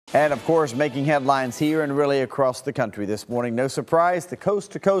And of course, making headlines here and really across the country this morning. No surprise, the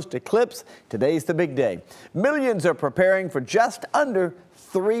coast-to-coast eclipse. Today's the big day. Millions are preparing for just under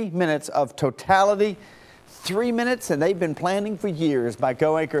 3 minutes of totality. 3 minutes, and they've been planning for years. My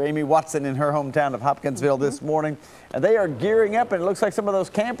co-anchor Amy Watson in her hometown of Hopkinsville this morning. And they are gearing up, and it looks like some of those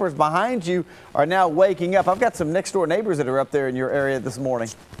campers behind you are now waking up. I've got some next door neighbors that are up there in your area this morning.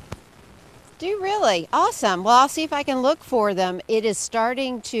 Do you really? Awesome. Well, I'll see if I can look for them. It is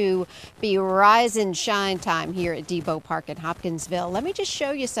starting to be rise and shine time here at Depot Park in Hopkinsville. Let me just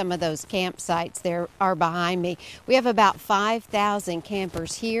show you some of those campsites there are behind me. We have about 5,000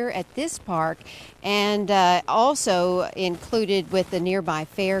 campers here at this park, and also included with the nearby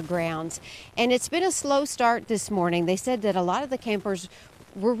fairgrounds. And it's been a slow start this morning. They said that a lot of the campers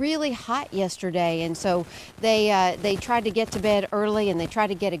were really hot yesterday, and so they tried to get to bed early, and they tried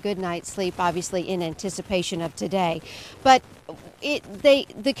to get a good night's sleep, obviously in anticipation of today. But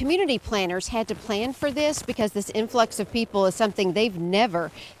the community planners had to plan for this because this influx of people is something they've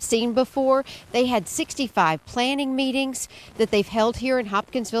never seen before. They had 65 planning meetings that they've held here in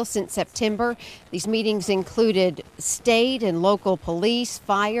Hopkinsville since September. These meetings included state and local police,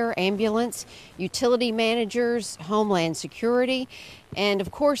 fire, ambulance, utility managers, Homeland Security. And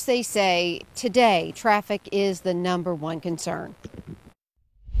of course, they say today traffic is the #1 concern.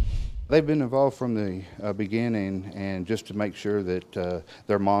 They've been involved from the beginning, and just to make sure that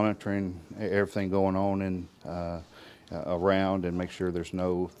they're monitoring everything going on and around, and make sure there's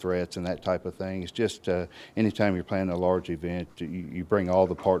no threats and that type of thing. It's just anytime you're planning a large event, you bring all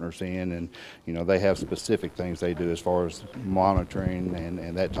the partners in, and they have specific things they do as far as monitoring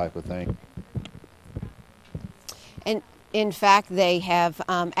and that type of thing. And in fact, they have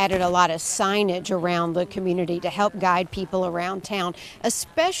added a lot of signage around the community to help guide people around town,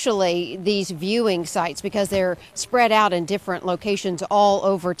 especially these viewing sites, because they're spread out in different locations all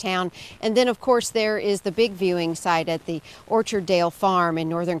over town. And then, of course, there is the big viewing site at the Orcharddale Farm in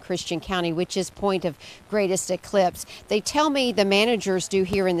northern Christian County, which is point of greatest eclipse. They tell me, the managers do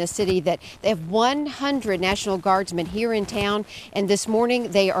here in the city, that they have 100 National Guardsmen here in town, and this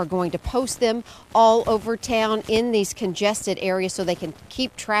morning they are going to post them all over town in these congested areas so they can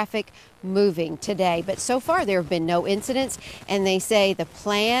keep traffic moving today. But so far there have been no incidents, and they say the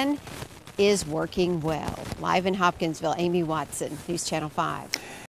plan is working well. Live in Hopkinsville, Amy Watson, News Channel 5.